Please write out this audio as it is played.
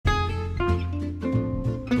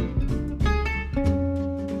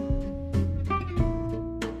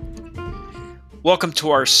Welcome to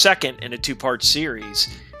our second in a two-part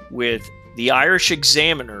series with the Irish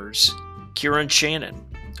Examiner's Kieran Shannon.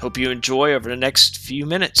 Hope you enjoy over the next few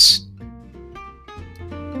minutes.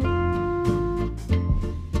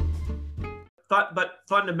 But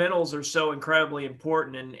fundamentals are so incredibly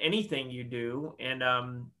important in anything you do. And,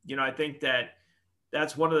 I think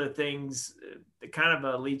that's one of the things that kind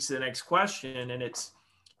of leads to the next question. And it's,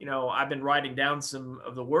 I've been writing down some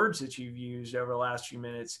of the words that you've used over the last few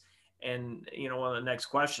minutes. And, one of the next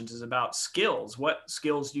questions is about skills. What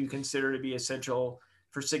skills do you consider to be essential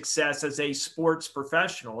for success as a sports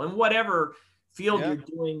professional in whatever field you're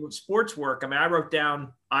doing with sports work? I mean, I wrote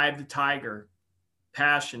down eye of the tiger,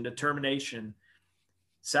 passion, determination,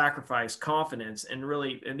 sacrifice, confidence, and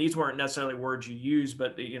these weren't necessarily words you used,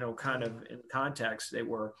 but kind of in context they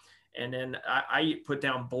were. And then I put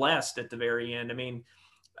down blessed at the very end. I mean,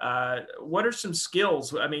 what are some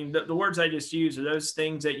skills? I mean, the words I just used, are those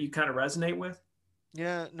things that you kind of resonate with?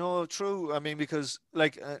 Yeah, no, true. I mean, because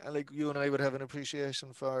like you and I would have an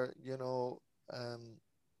appreciation for,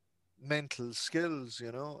 mental skills,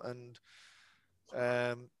 and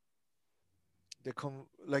um, they come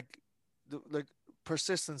like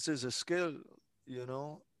persistence is a skill, you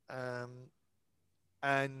know,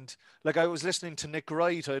 and like I was listening to Nick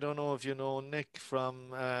Wright. I don't know if you know Nick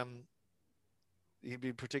from. He'd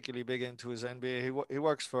be particularly big into his NBA. He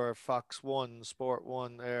works for Fox One, Sport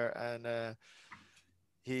One there, and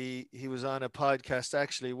he was on a podcast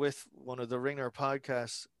actually with one of the Ringer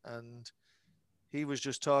podcasts, and he was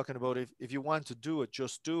just talking about if you want to do it,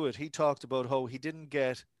 just do it. He talked about how he didn't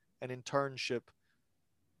get an internship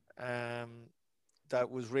um,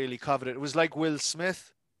 that was really coveted. It was like Will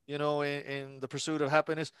Smith, in The Pursuit of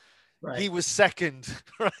Happiness. Right. He was second,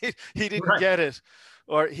 right? He didn't Right. get it,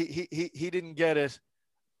 or he didn't get it.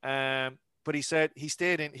 But he said he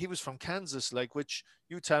stayed in. He was from Kansas, like, which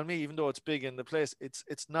you tell me, even though it's big in the place,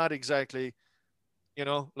 it's not exactly,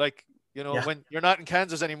 like, Yeah. when you're not in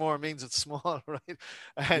Kansas anymore, it means it's small, right?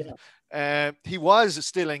 And Yeah. he was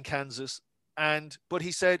still in Kansas, but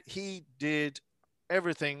he said he did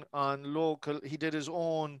everything on local. He did his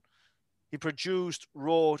own. He produced,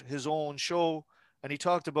 wrote his own show, and he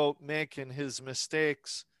talked about making his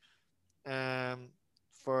mistakes. Um,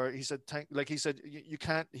 for he said, like he said, you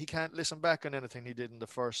can't. He can't listen back on anything he did in the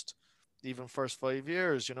first 5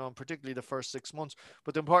 years, and particularly the first 6 months.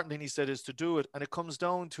 But the important thing he said is to do it, and it comes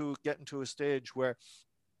down to getting to a stage where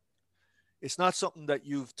it's not something that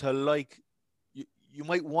you've to like. You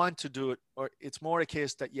might want to do it, or it's more a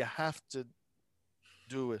case that you have to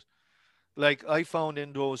do it. Like I found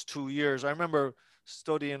in those 2 years, I remember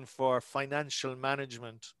studying for financial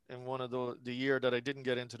management in one of the year that I didn't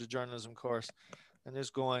get into the journalism course, and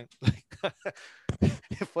just going like,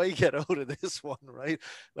 if I get out of this one, right,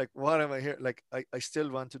 like what am I here? Like I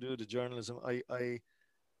still want to do the journalism. I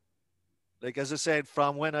like, as I said,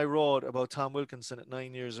 from when I wrote about Tom Wilkinson at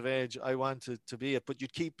 9 years of age, I wanted to be it. But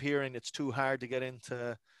you'd keep hearing it's too hard to get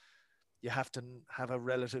into. You have to have a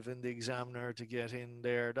relative in the examiner to get in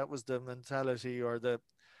there. That was the mentality, or the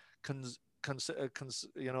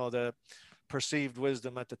the perceived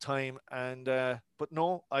wisdom at the time. And but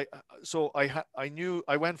no, I knew.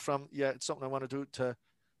 I went from, yeah, it's something I want to do, to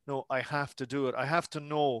no, I have to do it. I have to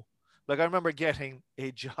know. Like, I remember getting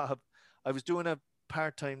a job. I was doing a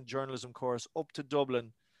part-time journalism course up to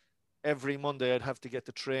Dublin every Monday. I'd have to get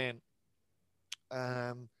the train.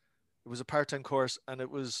 It was a part-time course, and it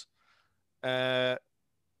was uh,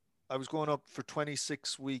 I was going up for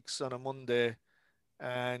 26 weeks on a Monday,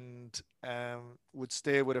 and would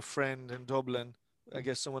stay with a friend in Dublin. I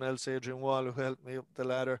guess someone else, Adrian Wall, who helped me up the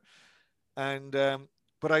ladder. And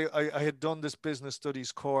but I had done this business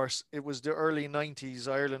studies course. It was the early 90s.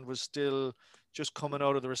 Ireland was still just coming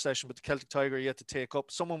out of the recession, but the Celtic Tiger you had to take up.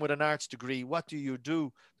 Someone with an arts degree, what do you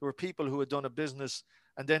do? There were people who had done a business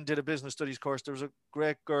and then did a business studies course. There was a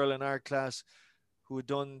great girl in our class who had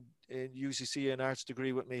done in UCC an arts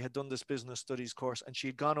degree with me, had done this business studies course, and she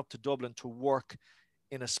had gone up to Dublin to work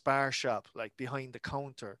in a spar shop, like behind the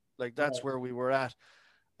counter. Like, that's Right. where we were at.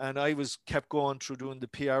 And I was kept going through doing the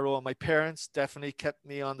PRO. And my parents definitely kept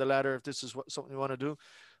me on the ladder if this is something you want to do.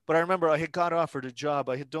 But I remember I had got offered a job.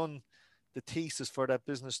 I had done the thesis for that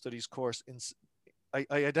business studies course. I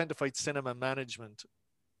identified cinema management,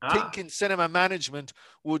 Ah. thinking cinema management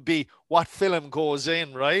would be what film goes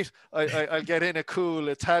in, right? I'll get in a cool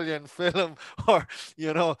Italian film, or,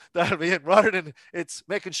 that'll be it. Rather than it's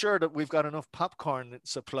making sure that we've got enough popcorn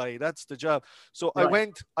supply. That's the job. So I Right.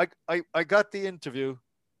 went, I got the interview,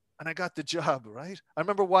 and I got the job, right? I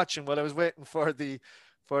remember watching while I was waiting for the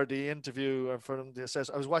interview, or for them to assess.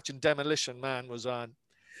 I was watching Demolition Man was on,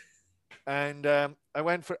 And I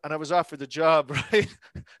went for, and I was offered the job, right?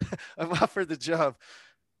 I'm offered the job,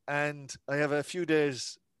 and I have a few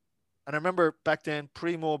days. And I remember back then,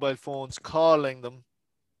 pre-mobile phones, calling them.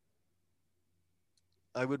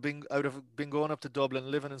 I would have been going up to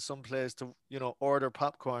Dublin, living in some place to, order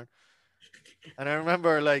popcorn. And I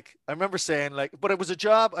remember saying like, but it was a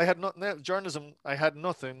job. I had nothing, journalism. I had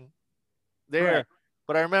nothing Right. there.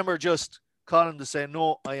 But I remember just calling to say,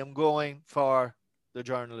 no, I am going for the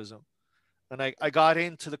journalism. And I got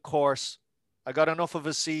into the course. I got enough of a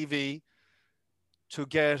CV to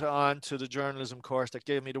get on to the journalism course that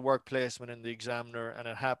gave me the work placement in the Examiner, and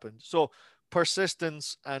it happened. So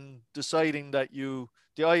persistence and deciding that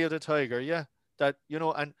the eye of the tiger, yeah, that,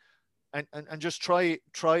 and just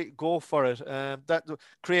go for it. That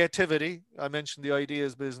creativity, I mentioned the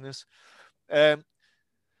ideas business. Um,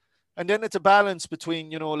 and then it's a balance between,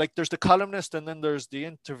 like there's the columnist and then there's the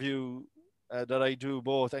interview that I do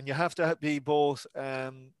both. And you have to be both.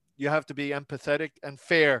 You have to be empathetic and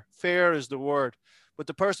fair. Fair is the word. But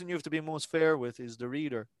the person you have to be most fair with is the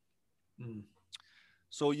reader. Mm.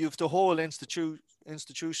 So you have to hold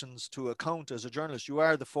institutions to account as a journalist. You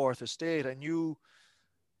are the fourth estate, and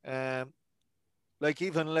um, like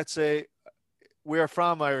even let's say we're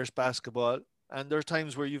from Irish basketball, and there are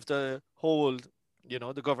times where you have to hold,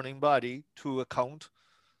 the governing body to account,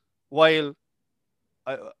 while,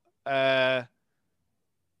 uh, uh,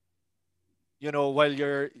 while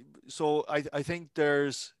you're. So I think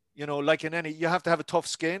there's, like in any, you have to have a tough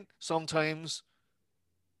skin. Sometimes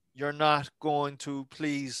you're not going to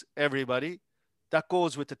please everybody. That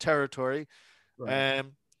goes with the territory, Right.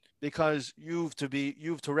 um, because you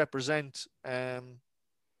have to represent.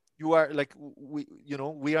 You are like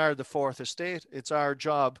we are the fourth estate. It's our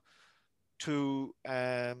job to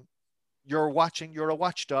you're a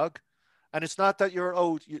watchdog, and it's not that you're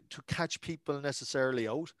out to catch people necessarily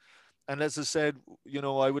out. And as I said,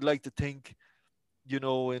 I would like to think, in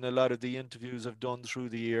a lot of the interviews I've done through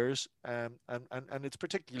the years, and it's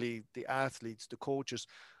particularly the athletes, the coaches,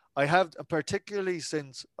 I have, particularly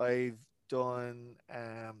since I've done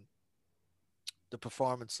the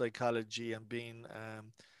performance psychology and being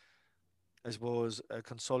I suppose a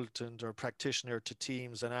consultant or practitioner to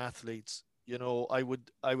teams and athletes. I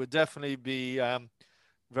would definitely be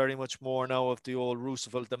very much more now of the old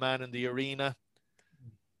Roosevelt, the man in the arena.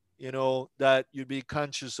 That you'd be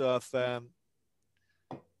conscious of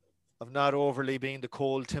not overly being the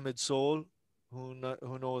cold, timid soul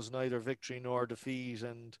who knows neither victory nor defeat.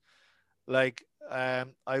 And like,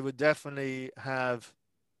 I would definitely have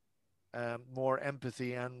more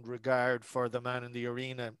empathy and regard for the man in the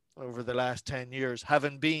arena over the last 10 years,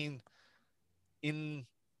 having been in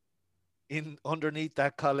underneath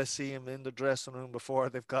that coliseum in the dressing room before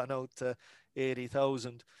they've gone out to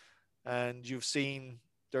 80,000, and you've seen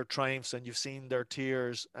their triumphs and you've seen their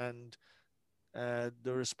tears, and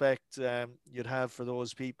the respect you'd have for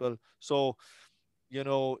those people. So,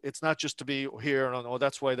 it's not just to be here and, oh,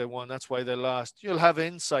 that's why they won, that's why they lost. You'll have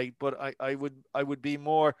insight, but I would be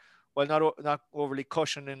more, well, not overly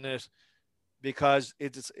cushioning it, because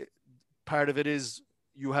part of it is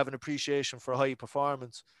you have an appreciation for high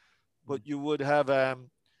performance, but you would have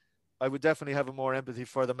I would definitely have a more empathy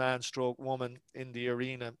for the man stroke woman in the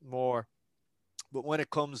arena more. But when it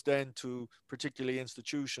comes then to particularly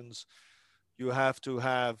institutions, you have to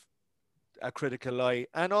have a critical eye.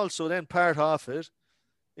 And also then part of it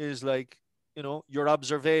is like, your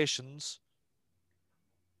observations.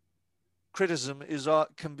 Criticism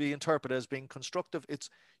can be interpreted as being constructive.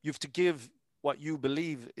 You have to give what you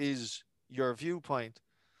believe is your viewpoint.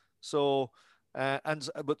 So,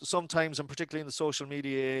 but sometimes, and particularly in the social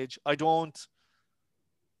media age, I do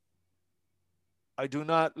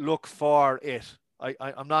not look for it.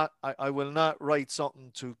 I'm not. I will not write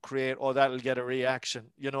something to create. Oh, that'll get a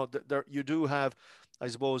reaction. There you do have, I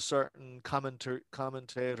suppose, certain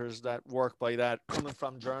commentators that work by that. Coming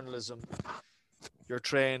from journalism, you're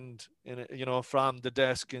trained in it, from the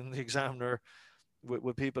desk in the Examiner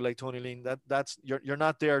with people like Tony Lean. That's you're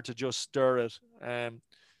not there to just stir it.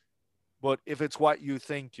 But if it's what you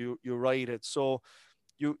think, you write it. So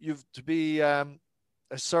you've to be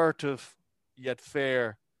assertive yet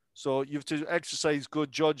fair. So you've to exercise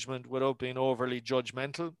good judgment without being overly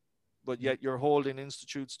judgmental, but yet you're holding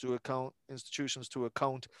institutions to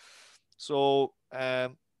account. So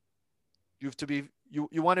you have to be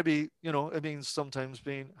you want to be, it means sometimes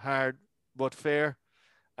being hard but fair.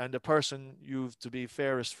 And the person you've to be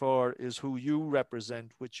fairest for is who you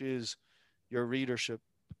represent, which is your readership.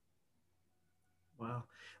 Wow.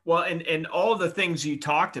 Well, and all of the things you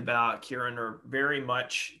talked about, Kieran, are very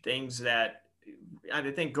much things that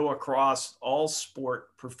I think go across all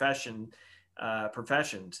sport professions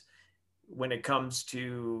when it comes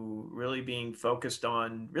to really being focused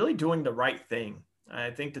on really doing the right thing. I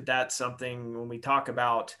think that that's something when we talk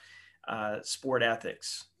about sport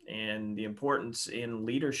ethics and the importance in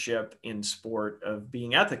leadership in sport of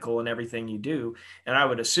being ethical in everything you do. And I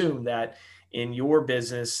would assume that in your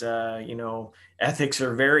business, ethics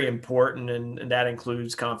are very important, and that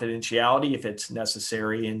includes confidentiality if it's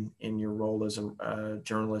necessary in your role as a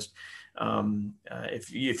journalist.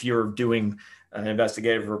 If you're doing an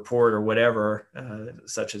investigative report or whatever,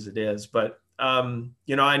 such as it is. But I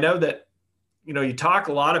know that you talk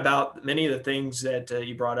a lot about many of the things that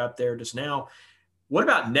you brought up there just now. What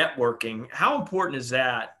about networking? How important is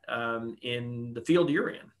that in the field you're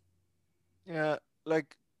in? Yeah,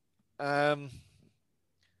 like um,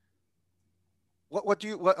 what do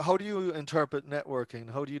you what how do you interpret networking?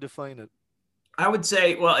 How do you define it? I would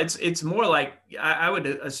say, well, it's more like I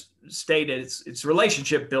would state it, it's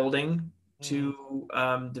relationship building Mm.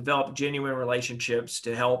 to develop genuine relationships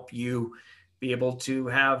to help you be able to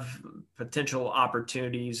have potential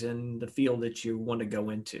opportunities in the field that you want to go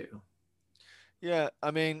into. Yeah, I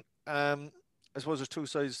mean, I suppose there's two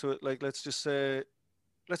sides to it. Like, let's say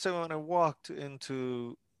when I walked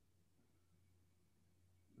into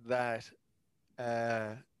that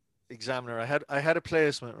uh, examiner, I had a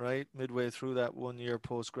placement right midway through that 1 year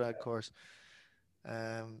post grad course.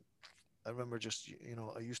 Um, I remember just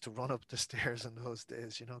I used to run up the stairs in those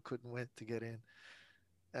days. Couldn't wait to get in,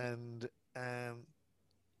 and um,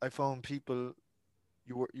 I found people.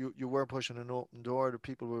 You were pushing an open door. The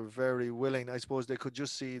people were very willing. I suppose they could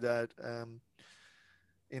just see that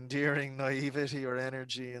endearing naivety or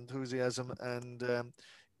energy, enthusiasm, and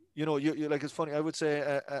you like it's funny. I would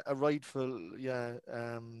say a rightful, yeah,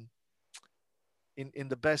 in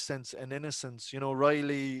the best sense, an innocence.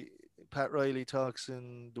 Pat Riley talks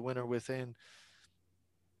in The Winner Within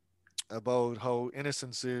about how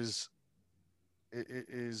innocence is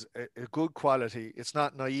a good quality. It's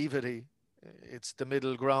not naivety. It's the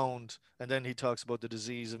middle ground. And then he talks about the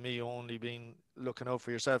disease of me only being looking out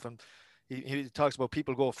for yourself. And he talks about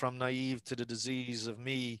people go from naive to the disease of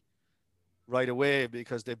me right away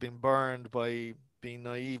because they've been burned by being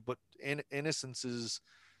naive. But innocence is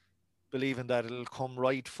believing that it'll come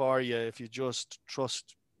right for you if you just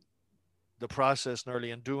trust the process nearly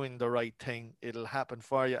and doing the right thing. It'll happen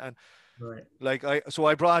for you. And Right.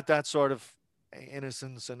 I brought that sort of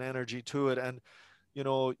innocence and energy to it. And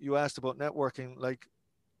you asked about networking. Like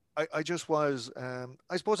I just was.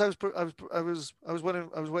 I suppose I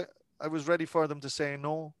was ready for them to say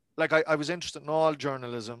no. Like I was interested in all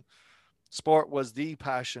journalism. Sport was the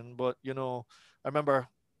passion, but I remember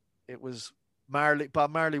it was Marley. Bob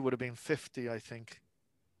Marley would have been 50, I think,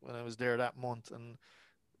 when I was there that month, and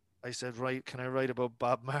I said, "Right, can I write about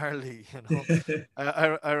Bob Marley?"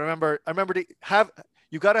 I remember.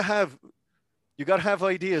 You got to have you got to have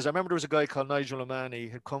ideas. I remember there was a guy called Nigel O'Mahony. He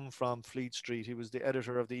had come from Fleet Street. He was the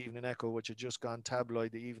editor of the Evening Echo, which had just gone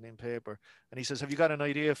tabloid, the evening paper. And he says, "Have you got an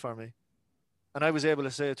idea for me?" And I was able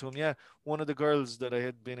to say to him, "Yeah, one of the girls that I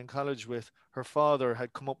had been in college with, her father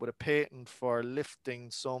had come up with a patent for lifting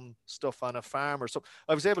some stuff on a farm or something."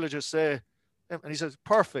 I was able to just say, and he says,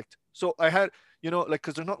 "Perfect." So I had, like,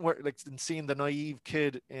 because there's nothing like in seeing the naive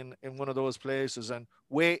kid in one of those places and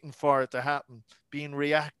waiting for it to happen, being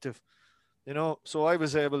reactive, So I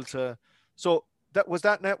was able to, so that was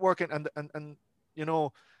that networking, and you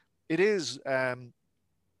know, it is a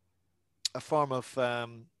form of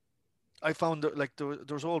I found that like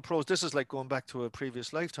there's old pros. This is like going back to a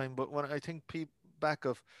previous lifetime, but when I think back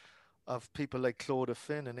of people like Clodagh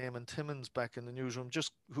Finn and Eamon Timmins back in the newsroom,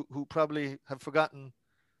 just who probably have forgotten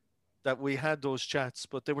that we had those chats,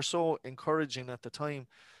 but they were so encouraging at the time,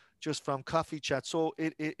 just from coffee chats. So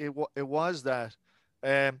it was that.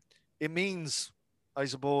 Um, it means, I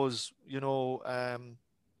suppose,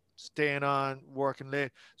 staying on, working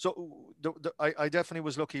late. So I definitely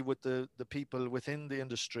was lucky with the people within the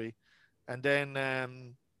industry, and then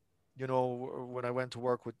when I went to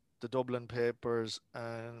work with the Dublin papers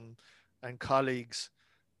and colleagues,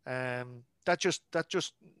 that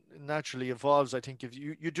just naturally evolves. I think if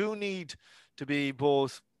you do need to be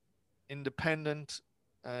both independent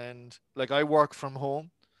and like I work from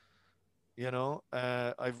home.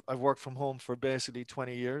 I've worked from home for basically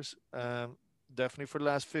 20 years, definitely for the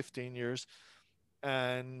last 15 years,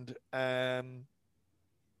 and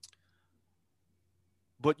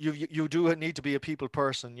but you do need to be a people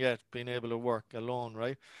person yet, being able to work alone,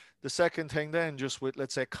 right? The second thing then, just with,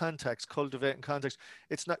 let's say, context, cultivating context,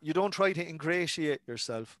 it's not, you don't try to ingratiate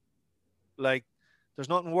yourself. Like, there's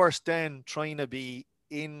nothing worse than trying to be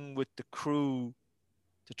in with the crew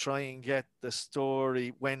to try and get the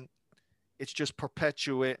story when it's just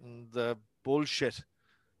perpetuating the bullshit.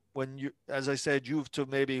 When you, as I said, you have to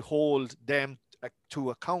maybe hold them to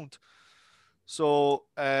account. So,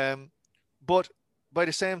 but by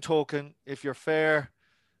the same token, if you're fair,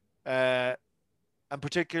 uh, and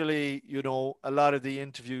particularly, you know, a lot of the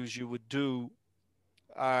interviews you would do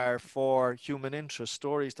are for human interest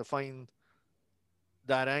stories to find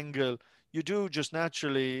that angle. You do just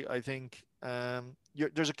naturally, I think,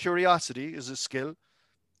 there's a curiosity is a skill.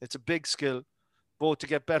 It's a big skill, both to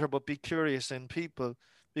get better, but be curious in people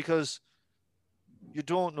because you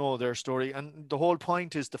don't know their story. And the whole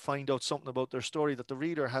point is to find out something about their story that the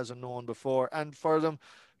reader hasn't known before and for them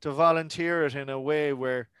to volunteer it in a way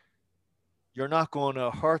where you're not going to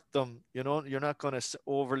hurt them. You know, you're not going to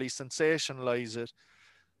overly sensationalize it.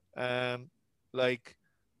 Um, like,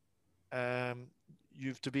 um, you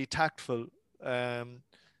have to be tactful. Um,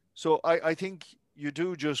 so I think you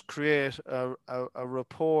do just create a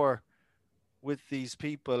rapport with these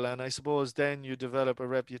people, and I suppose then you develop a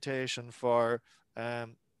reputation for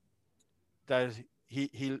um, that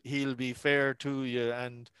he'll be fair to you,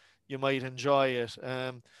 and you might enjoy it.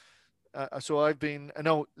 So I've been. I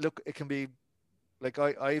know. Look, it can be like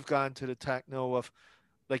I've gone to the tack now of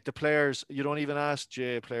like the players. You don't even ask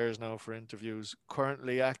J players now for interviews.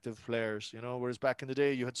 Currently active players, you know. Whereas back in the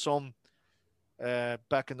day, you had some.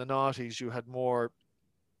 Back in the noughties, you had more.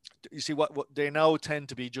 You see what they now tend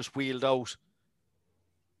to be just wheeled out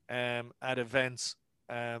at events.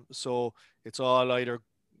 So it's all either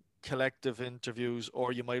collective interviews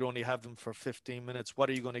or you might only have them for 15 minutes. What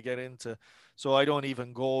are you going to get into? So I don't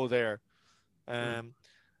even go there. And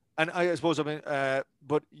I suppose, I mean,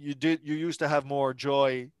 but you used to have more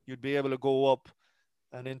joy. You'd be able to go up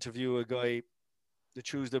and interview a guy the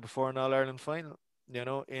Tuesday before an All Ireland final, you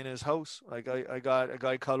know, in his house. Like I got a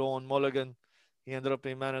guy called Owen Mulligan. He ended up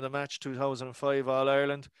being man of the match 2005 All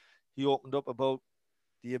Ireland. He opened up about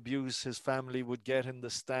the abuse his family would get in the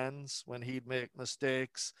stands when he'd make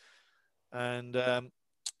mistakes. And,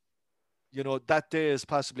 you know, that day is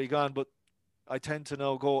possibly gone, but I tend to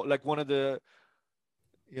now go like one of the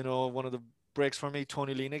breaks for me,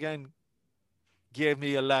 Tony Lean again gave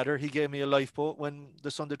me a ladder. He gave me a lifeboat when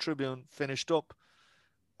the Sunday Tribune finished up.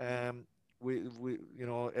 We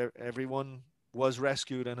everyone was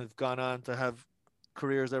rescued and have gone on to have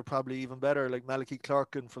careers that are probably even better, like Malachy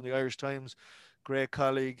Clarkin from the Irish Times, great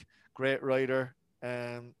colleague, great writer.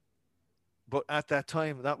 But at that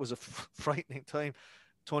time, that was a frightening time.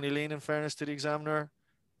 Tony Lean, in fairness to the Examiner,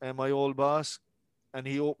 and my old boss, and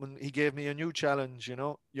he gave me a new challenge. You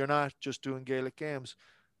know, you're not just doing Gaelic games.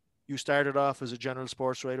 You started off as a general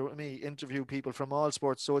sports writer with me, interview people from all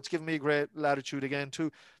sports. So it's given me great latitude again to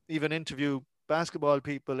even interview basketball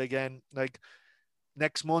people again. Like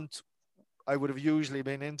next month, I would have usually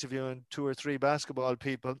been interviewing 2 or 3 basketball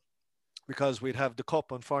people because we'd have the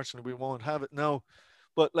cup. Unfortunately, we won't have it now.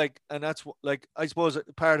 But like, and that's like, I suppose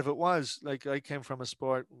part of it was like, I came from a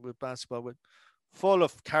sport with basketball with full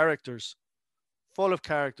of characters,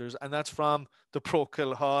 and that's from the Pro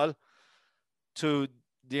Kill Hall to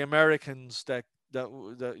the Americans that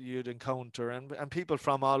you'd encounter, and people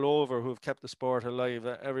from all over who have kept the sport alive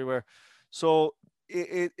everywhere. So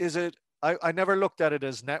I never looked at it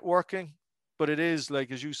as networking, but it is,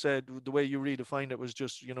 like as you said, the way you redefined it was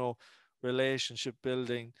just, you know, relationship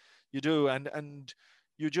building. You do, and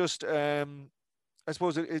you just I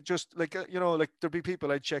suppose it just like, you know, like there'd be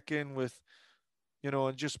people I'd check in with, you know,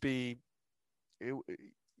 and just be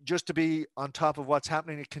just to be on top of what's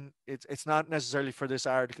happening. It's not necessarily for this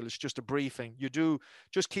article, it's just a briefing. You do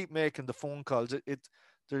just keep making the phone calls.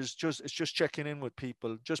 It's just checking in with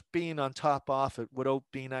people, just being on top of it without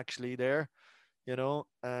being actually there, you know.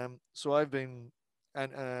 So I've been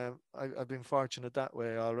I've been fortunate that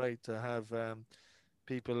way, all right, to have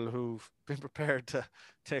people who've been prepared to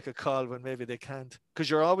take a call when maybe they can't, because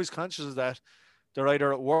you're always conscious of that. They're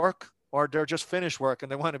either at work or they're just finished work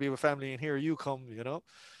and they want to be with family, and here you come, you know.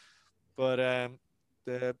 But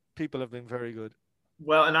the people have been very good.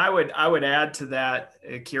 Well, and I would add to that,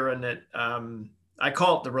 Kieran, that I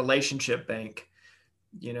call it the relationship bank.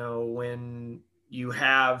 You know, when you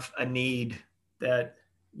have a need, that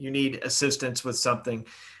you need assistance with something,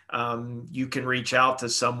 you can reach out to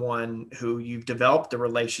someone who you've developed a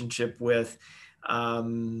relationship with.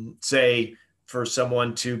 Say, for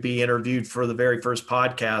someone to be interviewed for the very first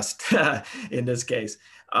podcast, in this case,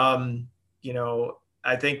 you know,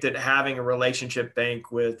 I think that having a relationship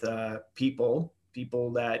bank with people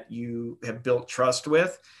that you have built trust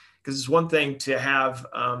with, because it's one thing to have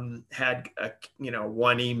had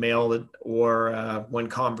one email or one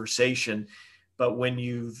conversation, but when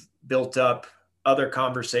you've built up other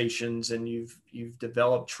conversations and you've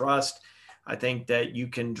developed trust, I think that you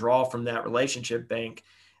can draw from that relationship bank,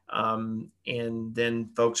 and then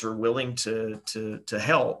folks are willing to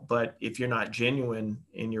help. But if you're not genuine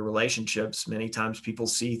in your relationships, many times people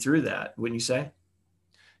see through that. Wouldn't you say?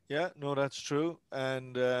 Yeah, no, that's true.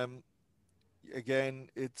 And again,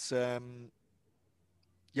 it's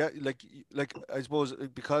yeah, like I suppose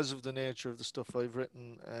because of the nature of the stuff I've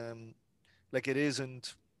written, like it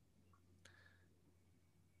isn't.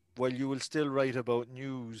 Well, you will still write about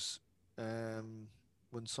news, um,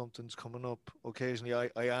 when something's coming up. Occasionally,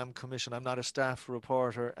 I am commissioned. I'm not a staff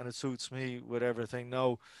reporter, and it suits me with everything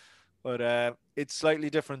now. But it's slightly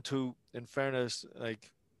different too. In fairness,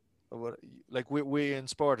 what we in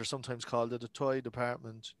sport are sometimes called the toy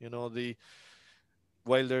department. You know, the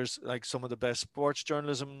while there's like some of the best sports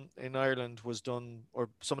journalism in Ireland was done, or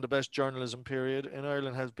some of the best journalism period in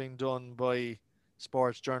Ireland has been done by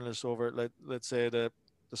sports journalists over, let's say the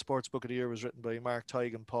sports book of the year was written by Mark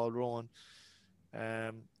Tighe and Paul Rowan,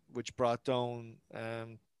 which brought down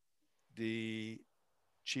the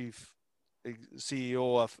chief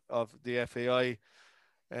CEO of the FAI.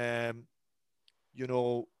 Um, you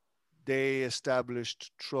know, they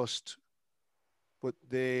established trust, but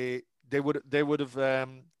they would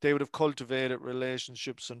have cultivated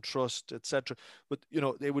relationships and trust, etc. But you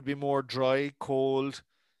know, they would be more dry, cold,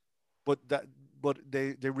 but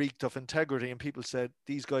they reeked of integrity, and people said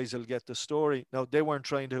these guys will get the story. Now they weren't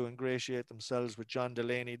trying to ingratiate themselves with John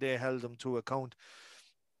Delaney; they held them to account.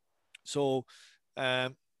 So,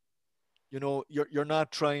 um, you know, you're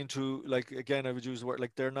not trying to, like, again, I would use the word,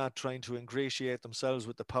 like, they're not trying to ingratiate themselves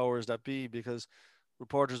with the powers that be, because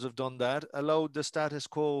reporters have done that, allowed the status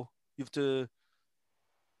quo. You have to,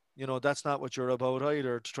 you know, that's not what you're about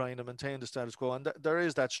either, to trying to maintain the status quo, and there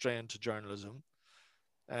is that strain to journalism,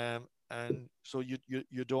 and so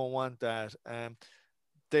you don't want that.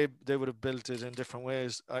 They would have built it in different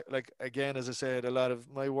ways. Like, again, as I said, a lot of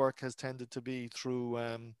my work has tended to be through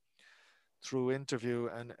interview,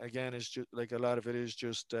 and again, it's just like a lot of it is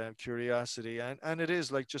just curiosity, and it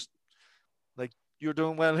is like, just like you're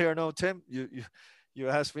doing well here now, Tim. You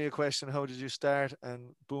asked me a question, how did you start,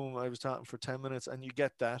 and boom, I was talking for 10 minutes, and you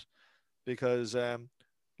get that because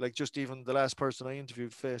like, just even the last person I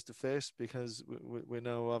interviewed face to face, because we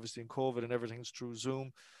know obviously in COVID and everything's through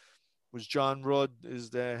Zoom, was John Rudd, is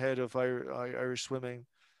the head of Irish swimming.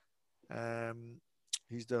 um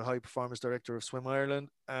he's the high performance director of Swim Ireland,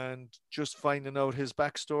 and just finding out his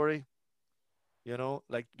backstory, you know,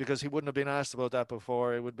 like, because he wouldn't have been asked about that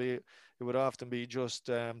before. It would often be just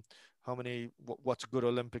how many, what's a good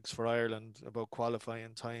Olympics for Ireland, about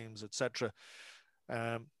qualifying times, etc.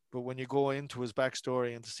 But when you go into his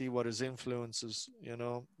backstory and to see what his influences, you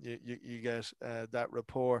know, you get that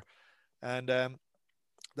rapport, and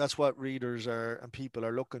that's what readers are and people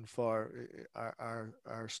are looking for,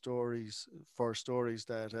 are stories, for stories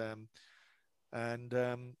that and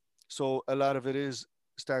so a lot of it is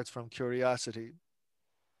starts from curiosity.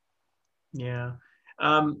 Yeah.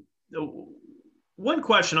 Um, One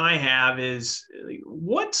question I have is,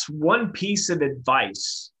 what's one piece of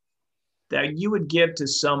advice that you would give to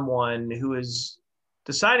someone who is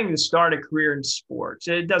deciding to start a career in sports?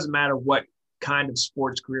 It doesn't matter what kind of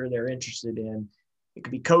sports career they're interested in. It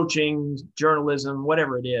could be coaching, journalism,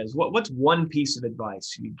 whatever it is. What's one piece of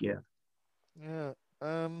advice you'd give? Yeah.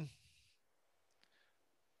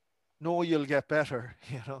 No, you'll get better,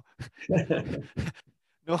 you know.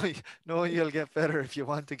 no, no, you'll get better if you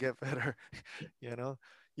want to get better, you know.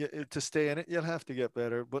 To stay in it, you'll have to get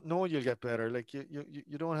better, but no, you'll get better. Like,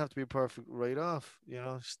 you don't have to be perfect right off, you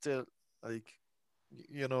know. Still, like,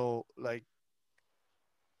 you know, like,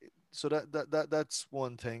 so that's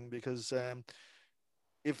one thing, because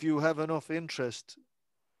if you have enough interest,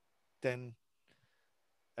 then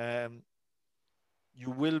um you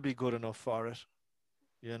will be good enough for it,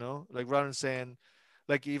 you know. Like, rather than saying,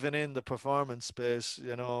 like, even in the performance space,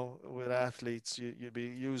 you know, with athletes, you'd be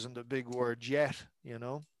using the big word yet, you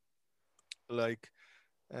know, like,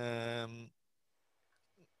 um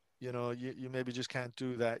you know, you maybe just can't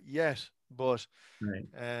do that yet, but Right.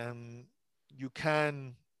 um you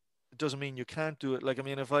can. It doesn't mean you can't do it. Like, I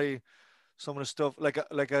mean, if I, some of the stuff,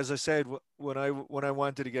 like as I said, when I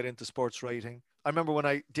wanted to get into sports writing, I remember when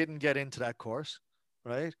I didn't get into that course,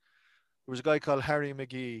 right? There was a guy called Harry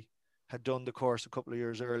McGee, had done the course a couple of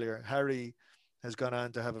years earlier. Harry has gone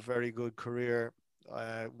on to have a very good career.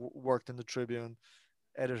 Worked in the Tribune,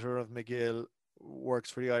 editor of McGill, works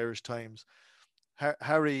for the Irish Times.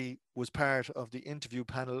 Harry was part of the interview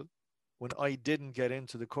panel when I didn't get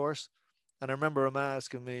into the course, and I remember him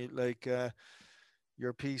asking me, like,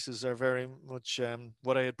 your pieces are very much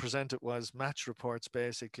what I had presented was match reports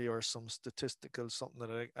basically, or some statistical something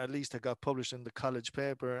that at least I got published in the college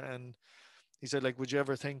paper. And he said, like, would you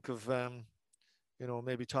ever think of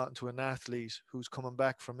maybe talking to an athlete who's coming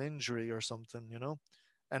back from injury or something,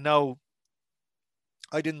 And now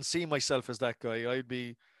I didn't see myself as that guy.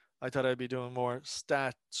 I thought I'd be doing more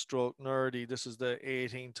stat stroke nerdy. This is the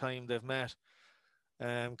 18th time they've met,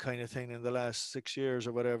 kind of thing in the last 6 years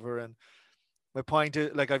or whatever. And my point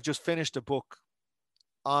is, like, I've just finished a book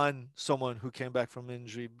on someone who came back from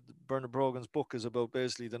injury. Bernard Brogan's book is about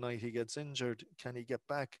basically the night he gets injured, can he get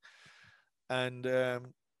back? And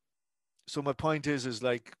so my point is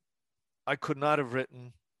like, I could not have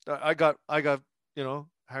written. I got,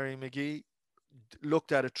 Harry McGee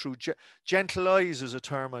looked at it through gentle eyes is a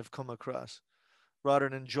term I've come across, rather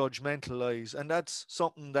than judgmental eyes, and that's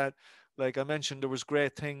something that, like I mentioned, there was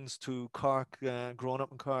great things to Cork, growing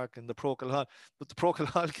up in Cork and the Procol Hall, but the Procol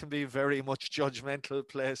Hall can be a very much judgmental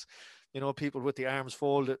place. People with the arms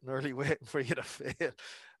folded and early waiting for you to fail,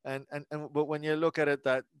 and but when you look at it,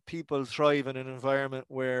 that people thrive in an environment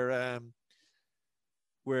where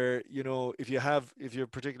if you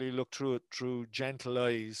particularly look through it through gentle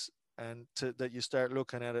eyes, and that you start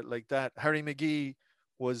looking at it like that. Harry McGee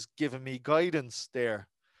was giving me guidance there,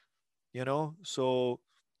 so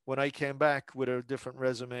when I came back with a different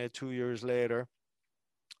resume 2 years later,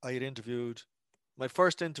 I had interviewed, my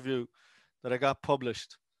first interview that I got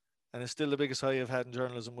published, and it's still the biggest high I've had in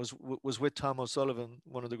journalism, was with Tom O'Sullivan,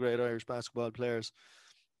 one of the great Irish basketball players.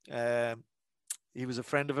 He was a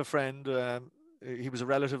friend of a friend. He was a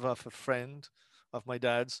relative of a friend of my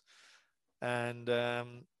dad's, and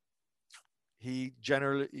he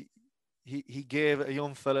gave a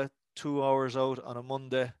young fella 2 hours out on a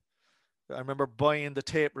Monday. I remember buying the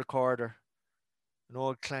tape recorder, an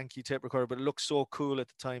old clanky tape recorder, but it looked so cool at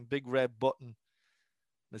the time, big red button.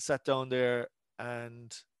 And I sat down there,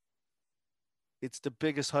 and it's the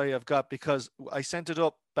biggest high I've got, because I sent it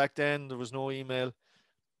up back then. There was no email.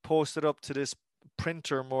 Posted up to this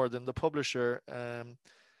printer more than the publisher. And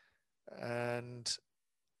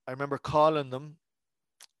I remember calling them.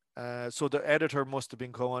 So the editor must have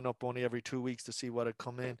been going up only every 2 weeks to see what had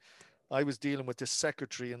come in. I was dealing with this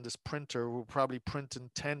secretary and this printer who were probably printing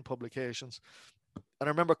 10 publications. And I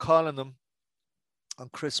remember calling them on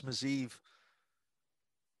Christmas Eve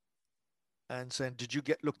and saying, did you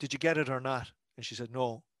get it or not? And she said,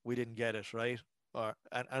 no, we didn't get it, right?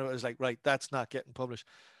 And I was like, right, that's not getting published.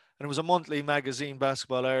 And it was a monthly magazine,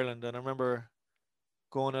 Basketball Ireland. And I remember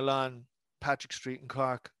going along Patrick Street in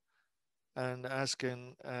Cork and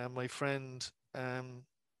asking my friend,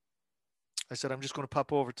 I said, I'm just going to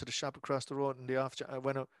pop over to the shop across the road in the off. I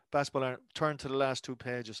went out, Basketball Ireland, turned to the last 2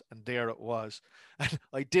 pages, and there it was. And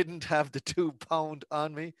I didn't have the £2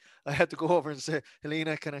 on me. I had to go over and say,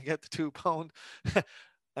 Helena, can I get the £2?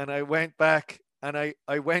 And I went back, and I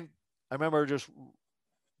remember just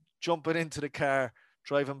jumping into the car,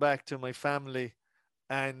 driving back to my family,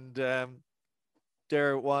 and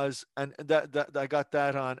there it was, and that I got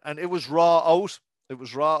that on, and it was raw out. It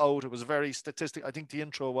was raw out. It was very statistic. I think the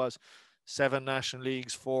intro was 7 National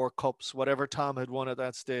Leagues, 4 cups, whatever Tom had won at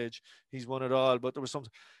that stage. He's won it all, but there was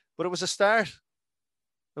something. But it was a start.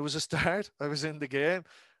 It was a start. I was in the game,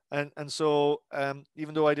 and so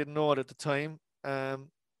even though I didn't know it at the time, no,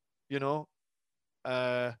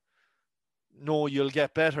 you'll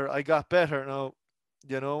get better. I got better now.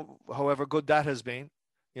 However good that has been,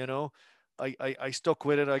 I stuck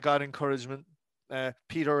with it. I got encouragement.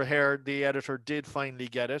 Peter Hare, the editor, did finally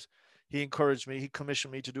get it. He encouraged me. He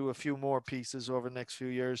commissioned me to do a few more pieces over the next few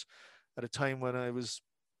years, at a time when it was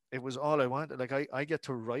all I wanted. Like, I get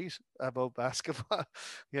to write about basketball,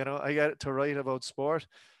 I get to write about sport.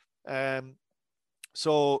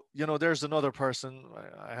 So, there's another person.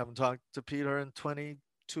 I haven't talked to Peter in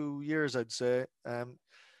 22 years, I'd say.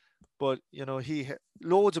 But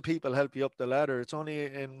loads of people help you up the ladder. It's only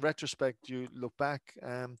in retrospect you look back.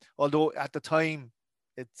 Although at the time,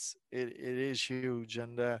 it is huge,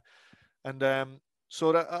 and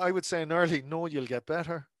so that I would say, early, no, you'll get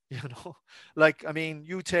better. Like, I mean,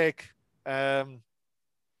 you take like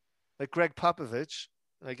Greg Popovich,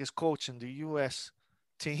 like, his coach in the U.S.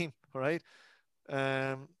 team, right?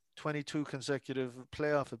 22 consecutive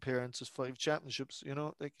playoff appearances, 5 championships.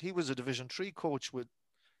 Like, he was a Division 3 coach with,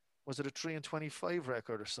 was it a 3-25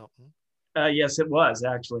 record or something? Yes, it was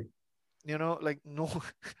actually. Like, no,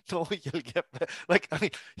 no, you'll get like, I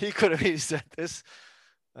mean, he could have said this.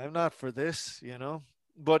 I'm not for this,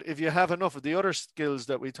 But if you have enough of the other skills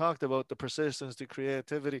that we talked about, the persistence, the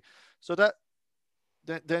creativity, so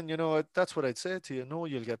then you know that's what I'd say to you. No,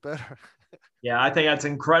 you'll get better. Yeah, I think that's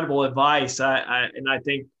incredible advice. And I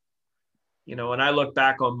think, when I look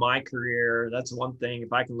back on my career, that's one thing.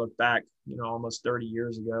 If I can look back, almost 30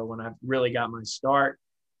 years ago when I really got my start,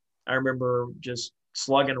 I remember just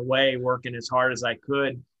slugging away, working as hard as I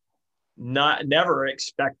could, not never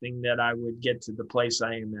expecting that I would get to the place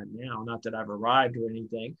I am at now. Not that I've arrived or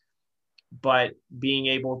anything, but being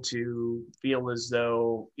able to feel as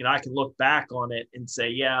though, I can look back on it and say,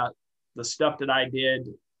 yeah, the stuff that I did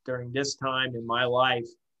during this time in my life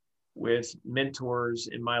with mentors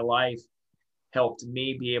in my life helped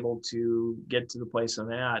me be able to get to the place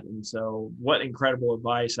I'm at. And so what incredible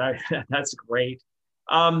advice. That's great.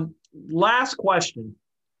 Last question.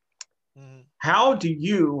 Mm-hmm. How do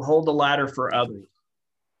you hold the ladder for others?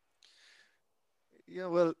 Yeah,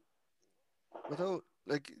 well, without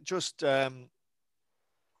like just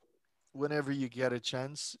whenever you get a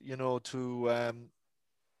chance,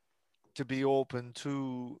 to be open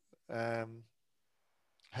to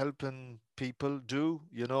helping people do,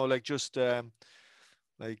 like just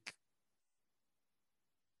like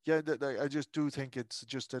yeah, I just do think it's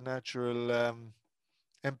just a natural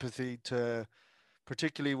empathy to,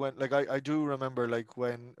 particularly when, like, I do remember, like,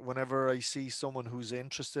 whenever I see someone who's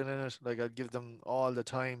interested in it, like, I'd give them all the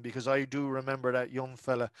time, because I do remember that young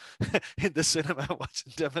fella in the cinema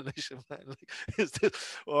watching Demolition Man, like, is this,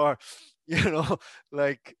 or you know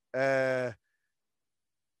like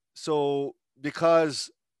so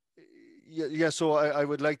because yeah, so I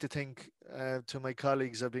would like to think, to my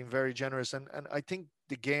colleagues, I've been very generous, and I think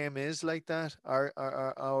the game is like that.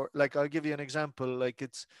 Our like, I'll give you an example. Like,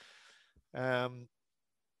 it's um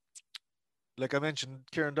like I mentioned,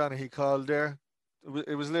 Kieran Donaghy called there.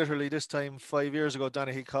 It was literally this time 5 years ago.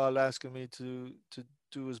 Donaghy called asking me to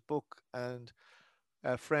do his book, and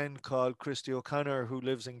a friend called Christy O'Connor, who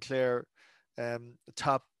lives in Clare,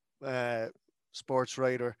 top uh, sports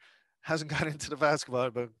writer, hasn't got into the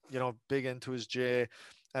basketball, but big into his J.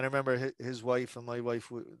 And I remember his wife and my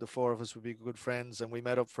wife, the four of us would be good friends, and we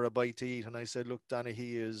met up for a bite to eat. And I said, "Look,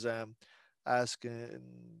 Donaghy is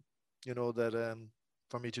asking, that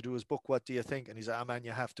for me to do his book. What do you think?" And he said, "Ah, man,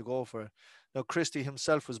 you have to go for it." Now, Christy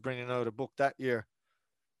himself was bringing out a book that year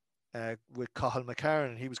with Cathal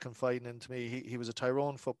McCarron. He was confiding into me. He was a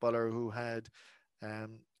Tyrone footballer who had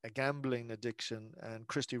a gambling addiction, and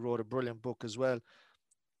Christy wrote a brilliant book as well.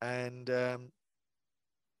 And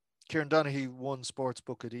Kieran Donaghy won Sports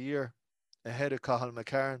Book of the Year ahead of Cathal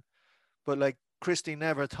McCarron. But like, Christy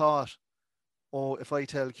never thought, oh, if I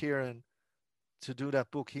tell Kieran to do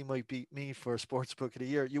that book, he might beat me for Sports Book of the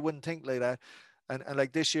Year. You wouldn't think like that. And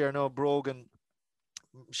like this year, no, Brogan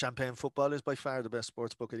Champagne Football is by far the best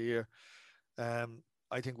sports book of the year.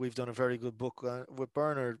 I think we've done a very good book with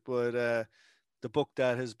Bernard, but the book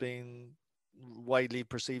that has been widely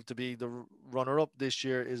perceived to be the runner-up this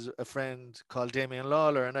year is a friend called Damien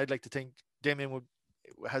Lawler, and I'd like to think Damien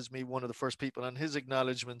has me one of the first people on his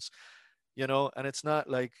acknowledgements. And it's not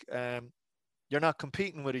like you're not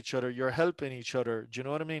competing with each other, you're helping each other. Do you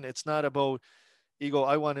know what I mean? It's not about ego.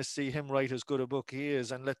 I want to see him write as good a book he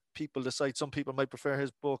is, and let people decide. Some people might prefer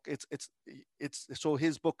his book. It's so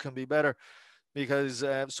his book can be better, because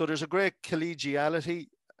so there's a great collegiality.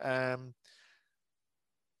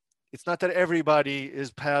 It's not that everybody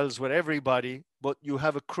is pals with everybody, but you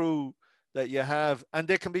have a crew that you have, and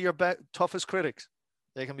they can be your toughest critics.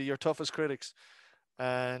 They can be your toughest critics.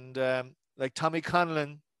 And like Tommy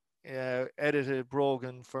Conlon edited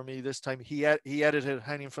Brogan for me this time. He edited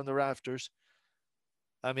Hanging from the Rafters.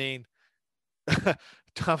 I mean,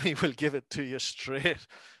 Tommy will give it to you straight.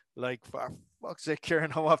 Like, for fuck's sake,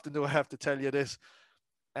 Kieran, how often do I have to tell you this?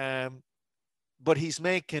 But he's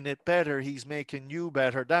making it better. He's making you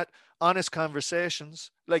better. That honest conversations,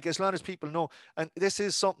 like, as long as people know, and this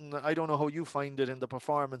is something that I don't know how you find it in the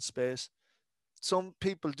performance space. Some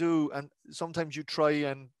people do, and sometimes you try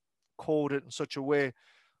and code it in such a way,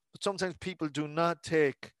 but sometimes people do not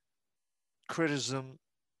take criticism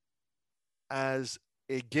as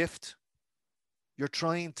a gift. You're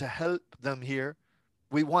trying to help them here.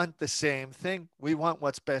 We want the same thing. We want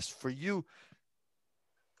what's best for you.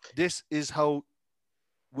 This is how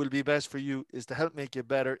will be best for you, is to help make you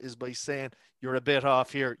better, is by saying you're a bit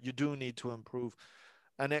off here. You do need to improve.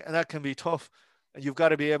 And that can be tough. And you've got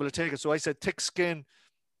to be able to take it. So I said thick skin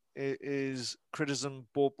is criticism,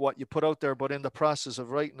 both what you put out there, but in the process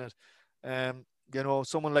of writing it.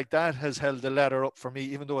 Someone like that has held the ladder up for me,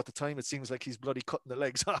 even though at the time it seems like he's bloody cutting the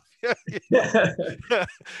legs off.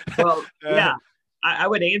 Well, yeah, I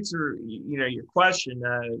would answer, your question.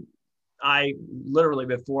 I literally,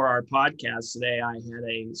 before our podcast today, I had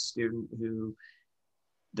a student who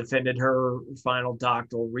defended her final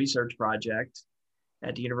doctoral research project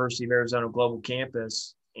at the University of Arizona Global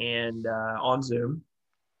Campus and on Zoom.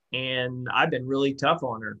 And I've been really tough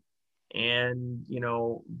on her. And,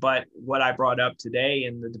 but what I brought up today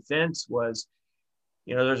in the defense was,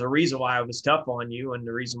 there's a reason why I was tough on you and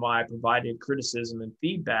the reason why I provided criticism and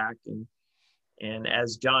feedback. And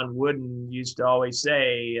as John Wooden used to always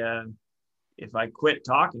say, if I quit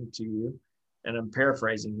talking to you, and I'm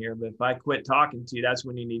paraphrasing here, but if I quit talking to you, that's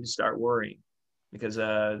when you need to start worrying, because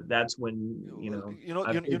that's when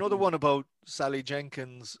the one about Sally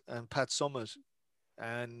Jenkins and Pat Summitt,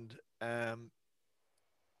 and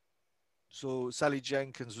so Sally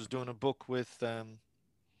Jenkins was doing a book with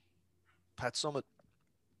Pat Summitt,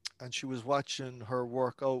 and she was watching her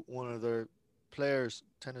work out one of their players,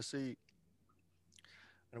 Tennessee,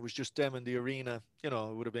 and it was just them in the arena. It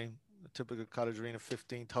would have been a typical college arena,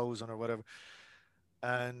 15,000 or whatever.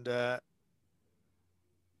 And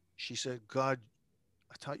she said, God,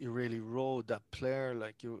 I thought you really rode that player,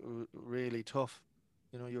 like you were really tough.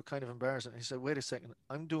 You're kind of embarrassing. And he said, wait a second,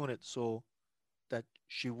 I'm doing it so that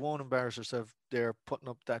she won't embarrass herself there putting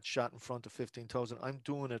up that shot in front of 15,000. I'm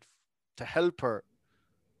doing it to help her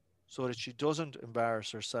so that she doesn't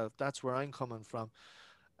embarrass herself. That's where I'm coming from.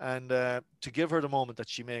 And to give her the moment that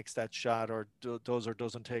she makes that shot or does or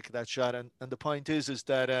doesn't take that shot. And the point is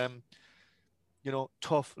that,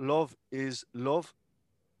 tough love is love.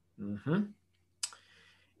 Mm-hmm.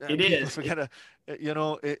 People forget,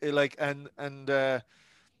 like,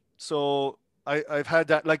 so I've had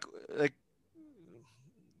that, like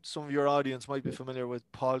some of your audience might be familiar with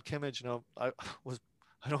Paul Kimmage.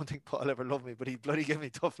 I don't think Paul ever loved me, but he bloody gave me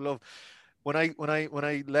tough love. When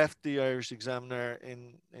I left the Irish Examiner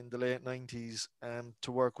in the late 90s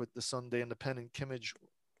to work with the Sunday Independent, Kimmage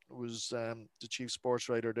was the chief sports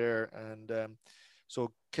writer there, and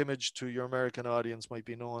so Kimmage, to your American audience, might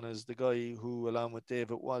be known as the guy who, along with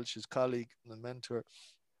David Walsh, his colleague and mentor,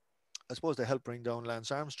 I suppose they helped bring down Lance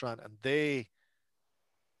Armstrong, and they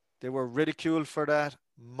were ridiculed for that,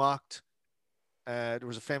 mocked. There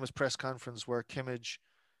was a famous press conference where Kimmage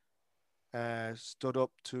stood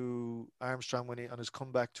up to Armstrong when on his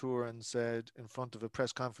comeback tour and said in front of a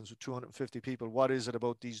press conference with 250 people, what is it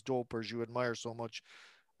about these dopers you admire so much?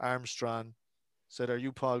 Armstrong said, are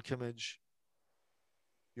you Paul Kimmage?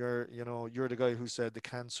 You're the guy who said the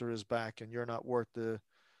cancer is back and you're not worth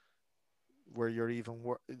where you're even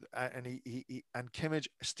worth. And and Kimmage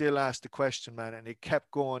still asked the question, man, and it kept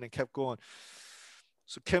going and kept going.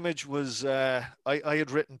 So Kimmage was, I had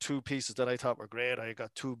written two pieces that I thought were great. I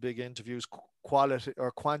got two big interviews, quality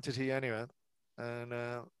or quantity anyway. And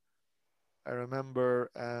I remember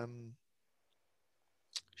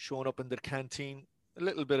showing up in the canteen, a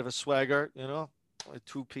little bit of a swagger, with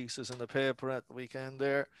two pieces in the paper at the weekend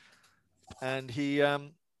there. And he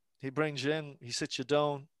brings you in, he sits you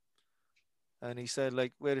down, and he said,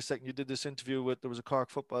 like, wait a second, you did this interview with, there was a Cork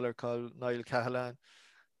footballer called Niall Cahalan,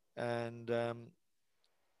 and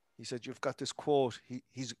he said, you've got this quote,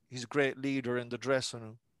 he's a great leader in the dressing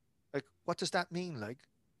room. Like, what does that mean? Like,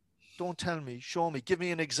 don't tell me, show me, give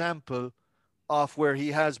me an example of where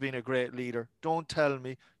he has been a great leader. Don't tell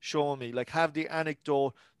me, show me. Like, have the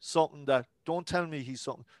anecdote, something that, don't tell me he's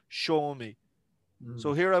something, show me.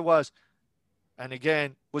 So here I was. And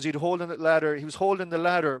again, was he holding the ladder? He was holding the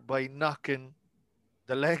ladder by knocking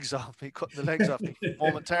the legs off me, cutting the legs off me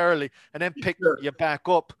momentarily, and then pick you back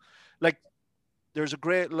up. Like, there's a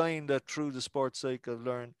great line that through the sports psych I've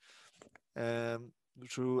learned,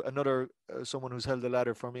 through another someone who's held the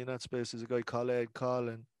ladder for me in that space is a guy called Ed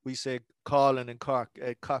Collin. We say Collin in Cork,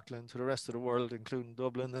 Ed Coughlin to the rest of the world, including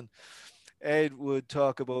Dublin. And Ed would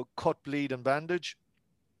talk about cut, bleed, and bandage.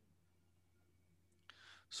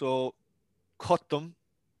 So cut them,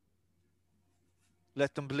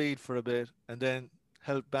 let them bleed for a bit, and then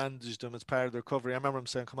help bandage them as part of the recovery. I remember him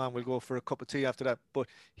saying, come on, we'll go for a cup of tea after that. But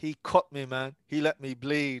he cut me, man. He let me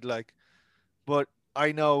bleed. Like, but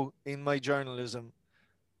I know in my journalism,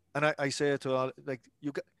 and I say it to all, like,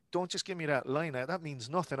 don't just give me that line. That means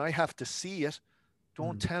nothing. I have to see it.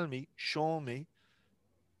 Don't tell me, show me.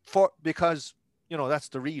 Because, that's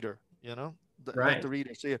the reader, right. Let the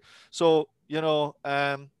reader see it. So,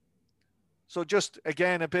 so just,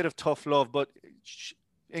 again, a bit of tough love, but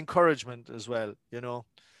encouragement as well,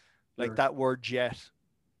 like that word yet,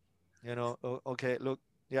 okay, look,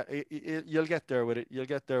 yeah, you'll get there with it. You'll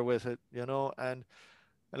get there with it, and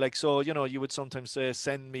like, so, you would sometimes say,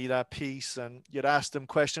 send me that piece, and you'd ask them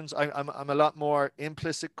questions. I'm a lot more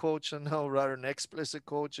implicit coaching now rather than explicit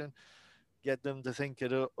coaching, get them to think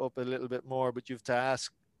it up a little bit more, but you have to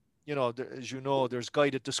ask, as there's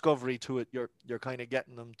guided discovery to it. You're kind of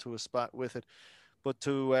getting them to a spot with it. but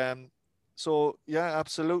to so yeah,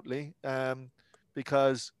 absolutely,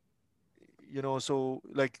 because so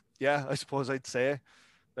like yeah, I suppose I'd say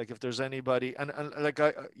like if there's anybody, and like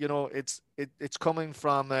it's coming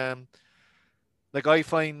from like I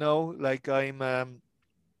find now like I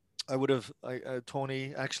would have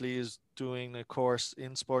Tony actually is doing a course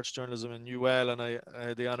in sports journalism in UL, and I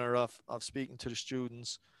had the honor of speaking to the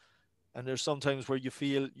students. And there's sometimes where you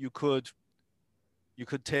feel you could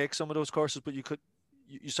take some of those courses, but you could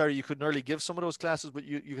nearly give some of those classes, but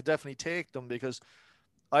you could definitely take them, because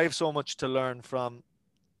I have so much to learn from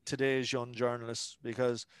today's young journalists,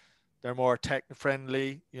 because they're more tech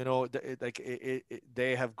friendly.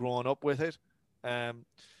 They have grown up with it. Um,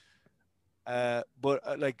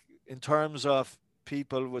 but like in terms of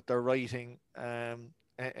people with their writing,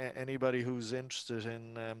 anybody who's interested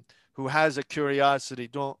in, who has a curiosity,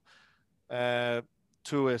 don't uh,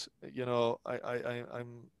 to it. I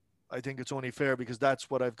think it's only fair, because that's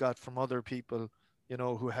what I've got from other people,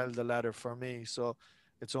 who held the ladder for me. So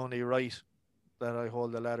it's only right that I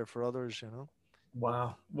hold the ladder for others.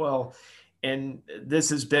 Wow. Well, and this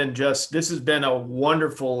has been a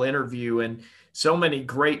wonderful interview, and so many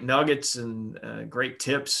great nuggets and great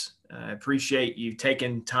tips. I appreciate you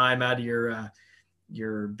taking time out of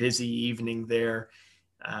your busy evening there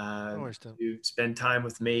uh, No worries, Tim. to spend time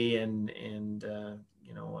with me. And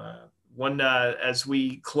one as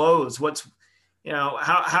we close,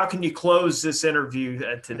 how can you close this interview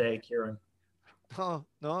today, Kieran? No,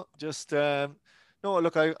 no, just no.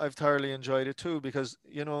 Look, I've thoroughly enjoyed it too, because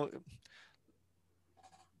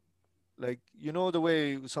like the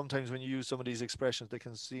way sometimes when you use some of these expressions, they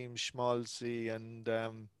can seem schmaltzy and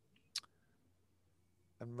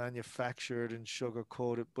manufactured and sugar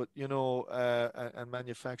coated, but and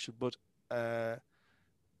manufactured, but uh,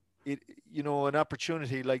 it an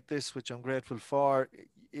opportunity like this, which I'm grateful for.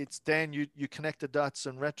 It's then you connect the dots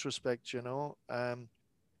in retrospect.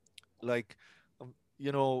 Like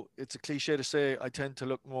it's a cliche to say I tend to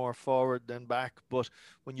look more forward than back, but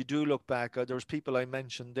when you do look back, there's people I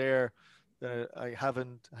mentioned there that I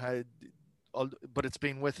haven't had, but it's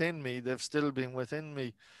been within me. They've still been within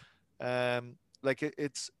me. Like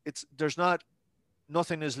it's there's not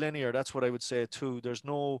nothing is linear. That's what I would say too. There's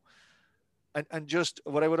no and just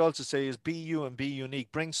what I would also say is be you and be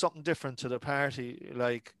unique. Bring something different to the party.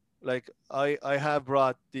 Like I have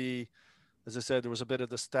brought the, as I said, there was a bit of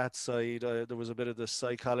the stats side, there was a bit of the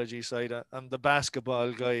psychology side. I'm the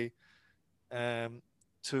basketball guy, um,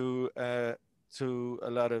 to a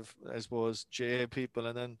lot of, I suppose, JA people,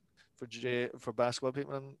 and then for basketball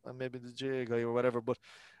people, and maybe the JA guy or whatever. But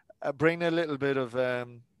bring a little bit of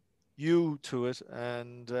you to it,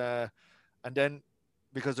 and then,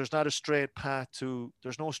 because there's no straight path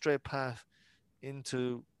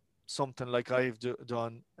into something like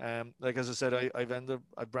done. Like as I said,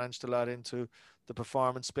 I've branched a lot into the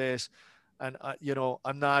performance space, and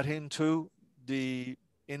I'm not into the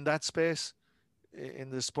in that space in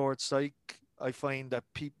the sports psych. I find that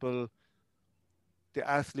the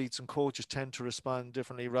athletes and coaches tend to respond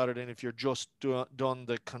differently, rather than if you're just done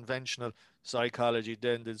the conventional psychology,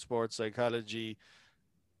 then the sports psychology.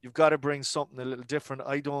 You've got to bring something a little different.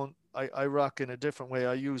 I don't. I rock in a different way.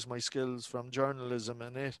 I use my skills from journalism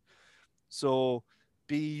and it. So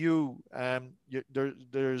be you.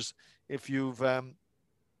 There's if you've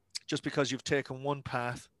just because you've taken one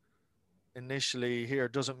path initially here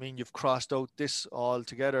doesn't mean you've crossed out this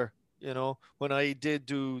altogether. When I did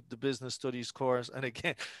do the business studies course, and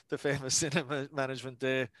again the famous cinema management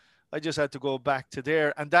day, I just had to go back to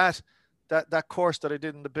there, and that course that I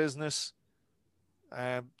did in the business,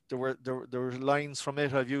 there were lines from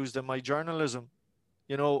it I've used in my journalism.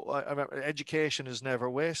 I remember education is never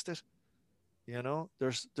wasted.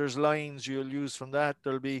 There's lines you'll use from that.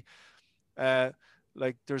 There'll be uh,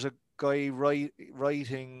 like there's a guy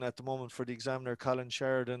writing at the moment for the Examiner, Colin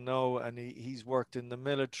Sheridan now, and he's worked in the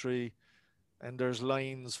military, and there's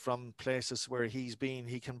lines from places where he's been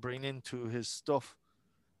he can bring into his stuff.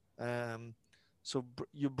 So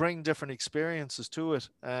you bring different experiences to it.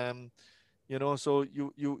 So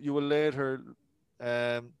you will later,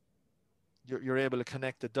 um, you're able to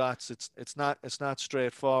connect the dots. It's not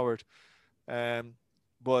straightforward, um,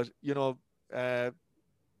 but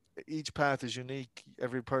each path is unique.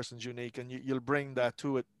 Every person's unique, and you'll bring that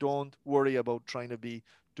to it. Don't worry about trying to be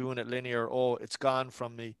doing it linear. Oh, it's gone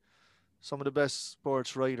from me. Some of the best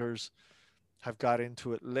sports writers have got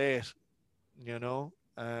into it late. You know,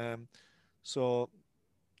 so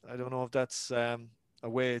I don't know if that's a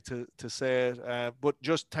way to say it, but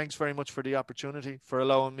just thanks very much for the opportunity, for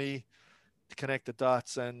allowing me to connect the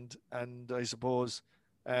dots, and I suppose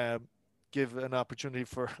um, give an opportunity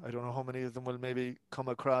for, I don't know how many of them will maybe come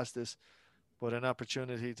across this, but an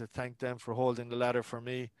opportunity to thank them for holding the ladder for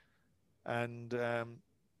me. And,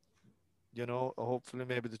 you know, hopefully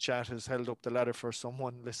maybe the chat has held up the ladder for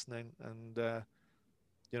someone listening. And,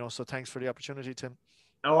 you know, so thanks for the opportunity, Tim.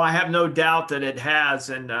 Oh, I have no doubt that it has.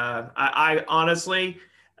 And I honestly,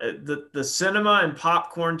 the cinema and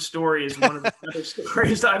popcorn story is one of the better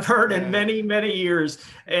stories I've heard in many, many years.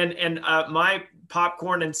 And my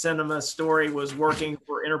popcorn and cinema story was working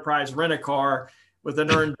for Enterprise Rent-A-Car with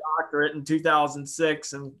an earned doctorate in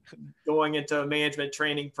 2006 and going into a management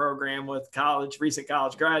training program with recent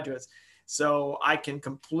college graduates. So I can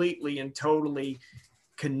completely and totally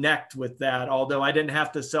connect with that. Although I didn't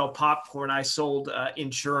have to sell popcorn, I sold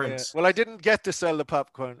insurance. Yeah. Well, I didn't get to sell the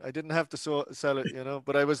popcorn. I didn't have to sell it, you know,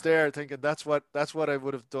 but I was there thinking that's what I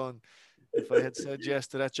would have done if I had said yes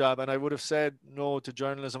to that job. And I would have said no to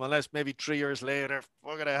journalism, unless maybe 3 years later,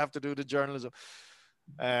 we're going to have to do the journalism.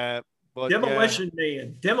 But Demolition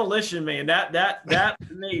Man, that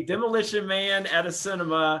me, Demolition Man at a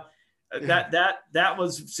cinema. That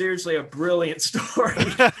was seriously a brilliant story.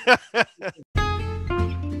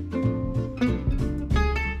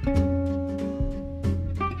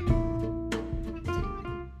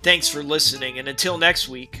 Thanks for listening, and until next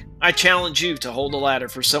week, I challenge you to hold a ladder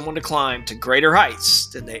for someone to climb to greater heights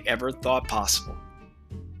than they ever thought possible.